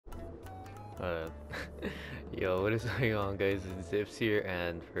Uh, Yo, what is going on, guys? It's Ziiphs here,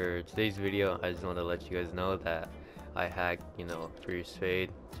 and for today's video, I just want to let you guys know that I hacked, FuriousFade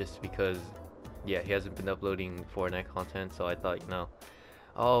just because, yeah, he hasn't been uploading Fortnite content, so I thought,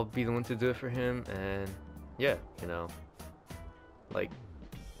 I'll be the one to do it for him, and yeah, like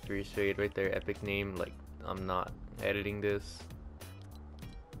FuriousFade right there, epic name. Like, I'm not editing this.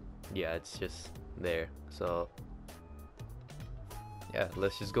 Yeah, it's just there. So yeah,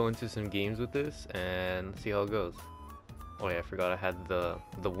 let's just go into some games with this and see how it goes. Oh yeah, I forgot I had the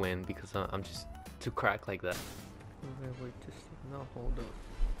win because I'm just too cracked like that. Wait, no, hold up.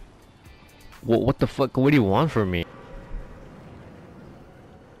 What the fuck? What do you want from me?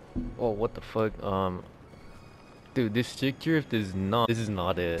 Oh, what the fuck? Dude, this stick drift is not. This is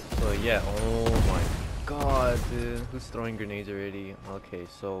not it. So yeah. Oh my god, dude. Who's throwing grenades already? Okay,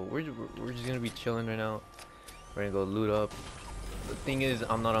 so we're just gonna be chilling right now. We're gonna go loot up. The thing is,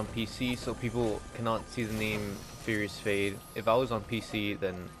 I'm not on PC, so people cannot see the name FuriousFade. If I was on PC,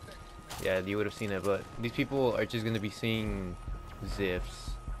 then yeah, you would have seen it. But these people are just gonna be seeing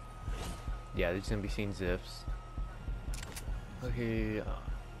Xifz. Yeah, they're just gonna be seeing Xifz. Okay,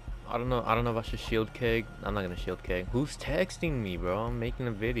 I don't know if I should shield keg. I'm not gonna shield keg. Who's texting me, bro? I'm making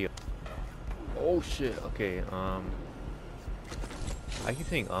a video. Oh shit. Okay. I keep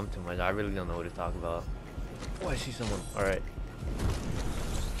saying too much. I really don't know what to talk about. Oh, I see someone. All right.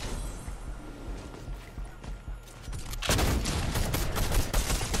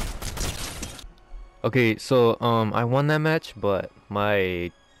 Okay, so I won that match, but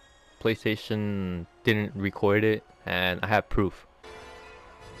my PlayStation didn't record it, and I have proof.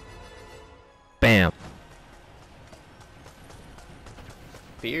 Bam.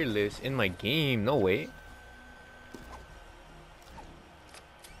 Fearless in my game? No way.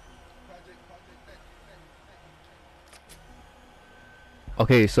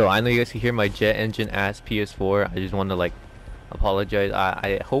 Okay, so I know you guys can hear my jet engine ass PS4. I just want to like apologize.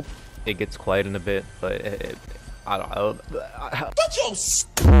 I hope it gets quiet in a bit, but I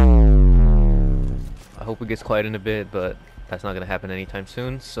hope it gets quiet in a bit, but that's not gonna happen anytime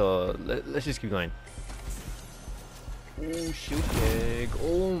soon. So let's just keep going. Oh, shoot keg.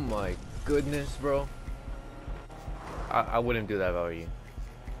 Oh my goodness, bro. I wouldn't do that if I were you.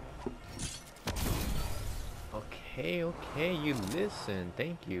 Okay, you listen.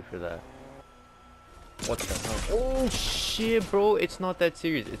 Thank you for that. What the hell? Oh shit, bro. It's not that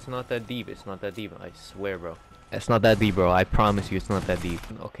serious. It's not that deep. It's not that deep. I swear, bro. It's not that deep, bro. I promise you it's not that deep.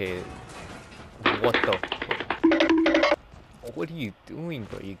 Okay. What the? What are you doing,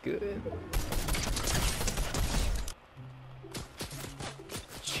 bro? You good?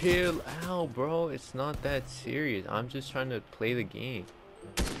 Chill out, bro. It's not that serious. I'm just trying to play the game.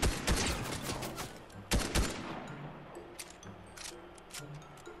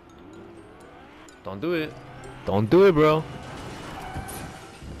 Don't do it. Don't do it, bro.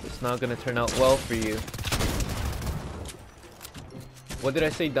 It's not gonna turn out well for you. What did I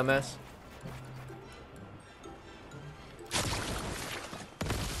say, dumbass?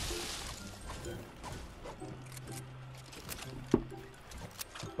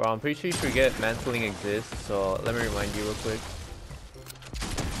 Bro, I'm pretty sure you forget mantling exists, so let me remind you real quick.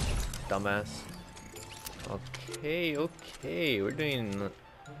 Dumbass. Okay, we're doing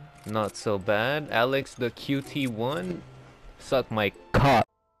not so bad. Alex the QT1, suck my cock.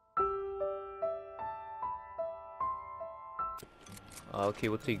 Okay,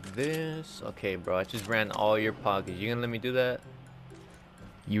 we'll take this. Okay, bro, I just ran all your pockets. You gonna let me do that?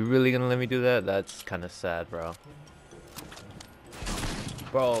 You really gonna let me do that? That's kind of sad, bro.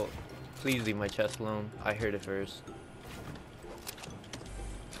 Bro, please leave my chest alone. I heard it first.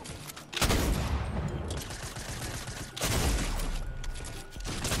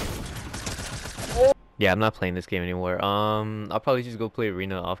 Yeah, I'm not playing this game anymore. I'll probably just go play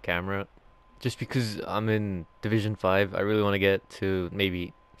arena off camera, just because I'm in Division 5. I really want to get to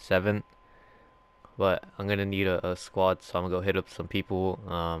maybe 7, but I'm gonna need a squad, so I'm gonna go hit up some people.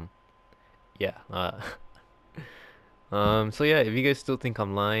 Yeah. So yeah, if you guys still think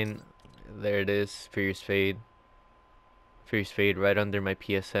I'm lying, there it is, FuriousFade. FuriousFade right under my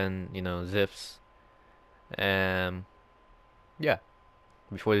PSN, Xifz. Yeah.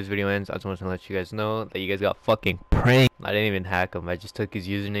 Before this video ends, I just want to let you guys know that you guys got fucking pranked. I didn't even hack him. I just took his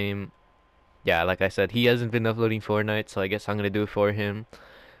username. Yeah, like I said, he hasn't been uploading Fortnite, so I guess I'm gonna do it for him.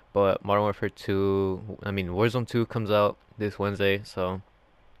 But Modern Warfare 2, Warzone 2 comes out this Wednesday, so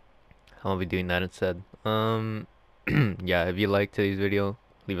I'll be doing that instead. Yeah, if you liked today's video,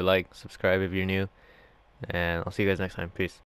 leave a like, subscribe if you're new, and I'll see you guys next time. Peace.